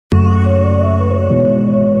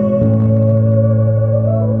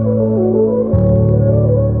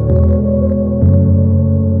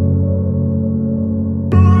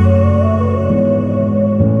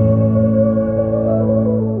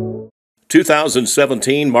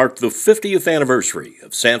2017 marked the 50th anniversary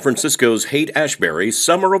of San Francisco's Haight-Ashbury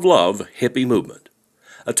Summer of Love hippie movement,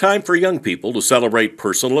 a time for young people to celebrate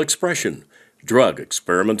personal expression, drug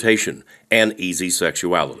experimentation, and easy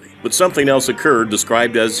sexuality. But something else occurred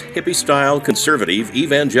described as hippie-style conservative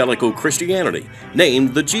evangelical Christianity,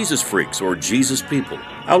 named the Jesus Freaks or Jesus People.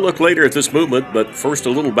 I'll look later at this movement, but first a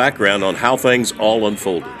little background on how things all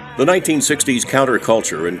unfolded. The 1960s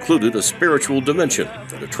counterculture included a spiritual dimension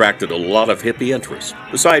that attracted a lot of hippie interest.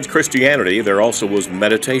 Besides Christianity, there also was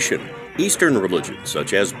meditation, Eastern religions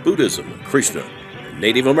such as Buddhism and Krishna, and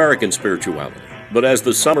Native American spirituality. But as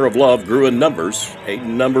the Summer of Love grew in numbers, a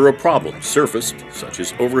number of problems surfaced, such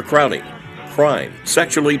as overcrowding, crime,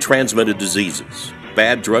 sexually transmitted diseases,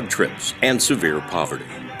 bad drug trips, and severe poverty.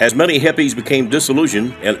 As many hippies became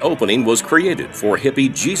disillusioned, an opening was created for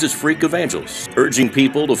hippie Jesus freak evangelists, urging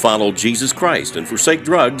people to follow Jesus Christ and forsake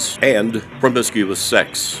drugs and promiscuous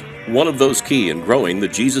sex. One of those key in growing the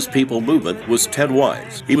Jesus People movement was Ted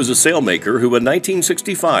Wise. He was a sailmaker who in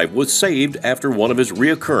 1965 was saved after one of his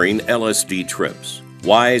reoccurring LSD trips.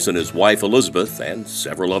 Wise and his wife Elizabeth and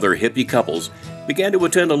several other hippie couples began to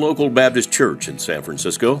attend a local Baptist church in San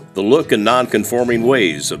Francisco. The look and non-conforming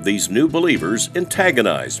ways of these new believers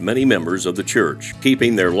antagonized many members of the church.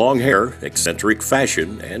 Keeping their long hair, eccentric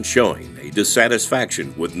fashion, and showing a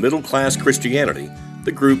dissatisfaction with middle-class Christianity,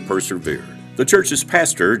 the group persevered. The church's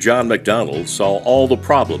pastor, John McDonald, saw all the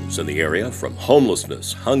problems in the area, from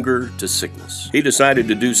homelessness, hunger, to sickness. He decided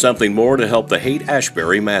to do something more to help the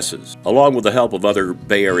Haight-Ashbury masses. Along with the help of other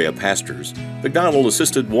Bay Area pastors, McDonald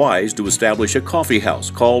assisted Wise to establish a coffee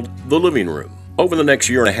house called The Living Room. Over the next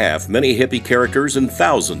year and a half, many hippie characters and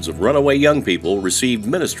thousands of runaway young people received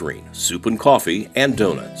ministering, soup and coffee, and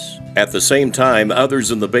donuts. At the same time,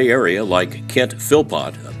 others in the Bay Area, like Kent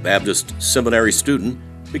Philpott, a Baptist seminary student,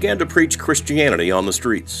 began to preach Christianity on the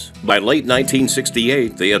streets. By late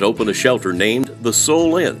 1968, they had opened a shelter named the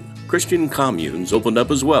Soul Inn. Christian communes opened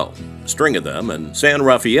up as well, a string of them in San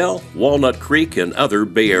Rafael, Walnut Creek, and other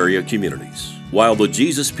Bay Area communities. While the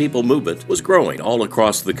Jesus People movement was growing all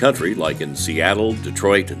across the country, like in Seattle,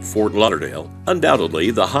 Detroit, and Fort Lauderdale,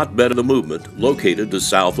 undoubtedly the hotbed of the movement located to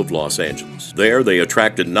south of Los Angeles. There, they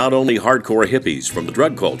attracted not only hardcore hippies from the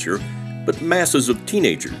drug culture, but masses of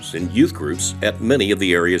teenagers and youth groups at many of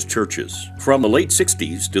the area's churches. From the late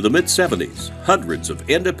 60s to the mid-70s, hundreds of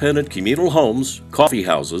independent communal homes, coffee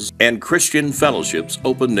houses, and Christian fellowships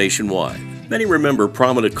opened nationwide. Many remember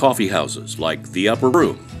prominent coffee houses like the Upper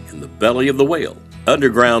Room in the Belly of the Whale.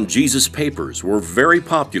 Underground Jesus papers were very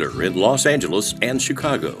popular in Los Angeles and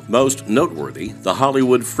Chicago. Most noteworthy, the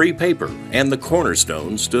Hollywood Free Paper and the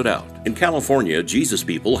Cornerstone stood out. In California, Jesus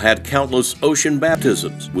People had countless ocean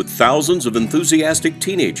baptisms, with thousands of enthusiastic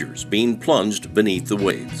teenagers being plunged beneath the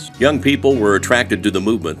waves. Young people were attracted to the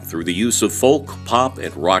movement through the use of folk, pop,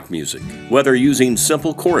 and rock music. Whether using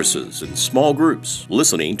simple choruses in small groups,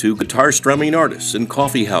 listening to guitar-strumming artists in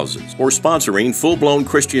coffee houses, or sponsoring full-blown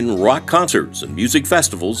Christian rock concerts and music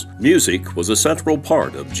festivals, music was a central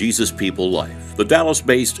part of Jesus People life. The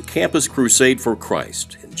Dallas-based Campus Crusade for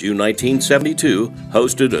Christ in June 1972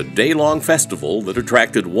 hosted a day-long festival that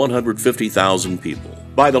attracted 150,000 people.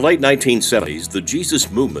 By the late 1970s, the Jesus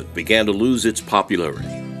movement began to lose its popularity.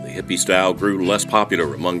 The hippie style grew less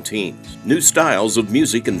popular among teens. New styles of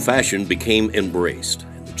music and fashion became embraced,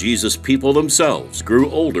 and the Jesus People themselves grew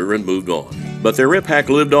older and moved on. But their impact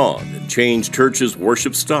lived on and changed churches'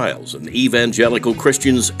 worship styles and evangelical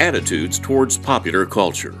Christians' attitudes towards popular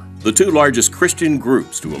culture. The two largest Christian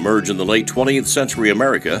groups to emerge in the late 20th century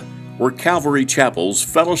America were Calvary Chapel's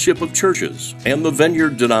Fellowship of Churches and the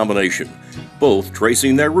Vineyard denomination, both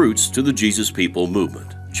tracing their roots to the Jesus People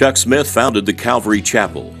movement. Chuck Smith founded the Calvary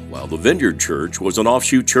Chapel, while the Vineyard Church was an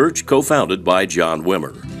offshoot church co-founded by John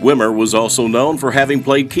Wimmer. Wimmer was also known for having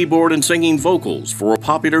played keyboard and singing vocals for a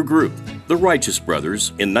popular group, the Righteous Brothers,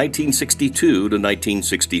 in 1962 to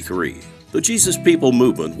 1963. The Jesus People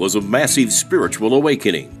movement was a massive spiritual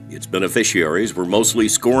awakening. Its beneficiaries were mostly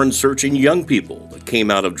scorn-searching young people that came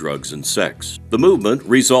out of drugs and sex. The movement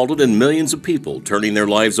resulted in millions of people turning their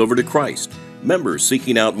lives over to Christ, members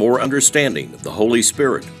seeking out more understanding of the Holy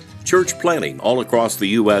Spirit, church planting all across the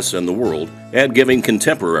U.S. and the world, and giving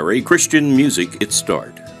contemporary Christian music its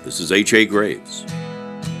start. This is H.A. Graves.